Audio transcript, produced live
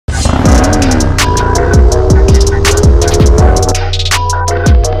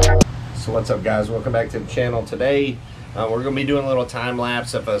What's up, guys? Welcome back to the channel. Today we're going to be doing a little time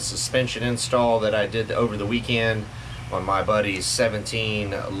lapse of a suspension install that I did over the weekend on my buddy's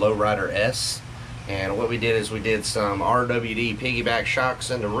 17 Lowrider S. And what we did is we did some RWD piggyback shocks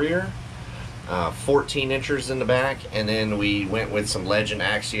in the rear, 14 inches in the back, and then we went with some Legend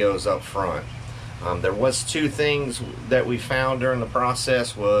Axeos up front. There was two things that we found during the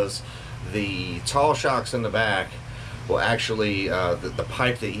process. Was the tall shocks in the back, well, actually the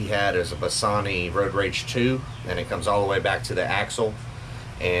pipe that he had is a Bassani Road Rage 2, and it comes all the way back to the axle,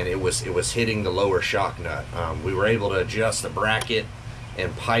 and it was hitting the lower shock nut. We were able to adjust the bracket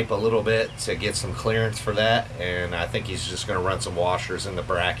and pipe a little bit to get some clearance for that, and I think he's just going to run some washers in the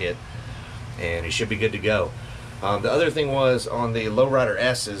bracket and he should be good to go. The other thing was on the Lowrider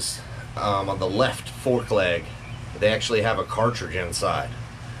S's, on the left fork leg, they actually have a cartridge inside.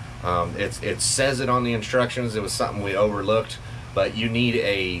 It says it on the instructions. It was something we overlooked, but you need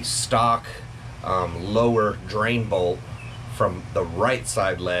a stock lower drain bolt from the right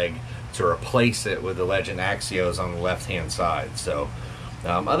side leg to replace it with the Legend Axios on the left hand side. So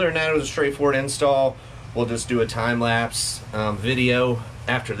other than that, it was a straightforward install. We'll just do a time-lapse video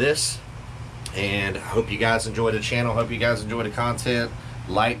after this, and I hope you guys enjoy the channel. Hope you guys enjoy the content.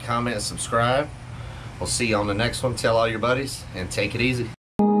 Like, comment, and subscribe. We'll see you on the next one. Tell all your buddies and take it easy.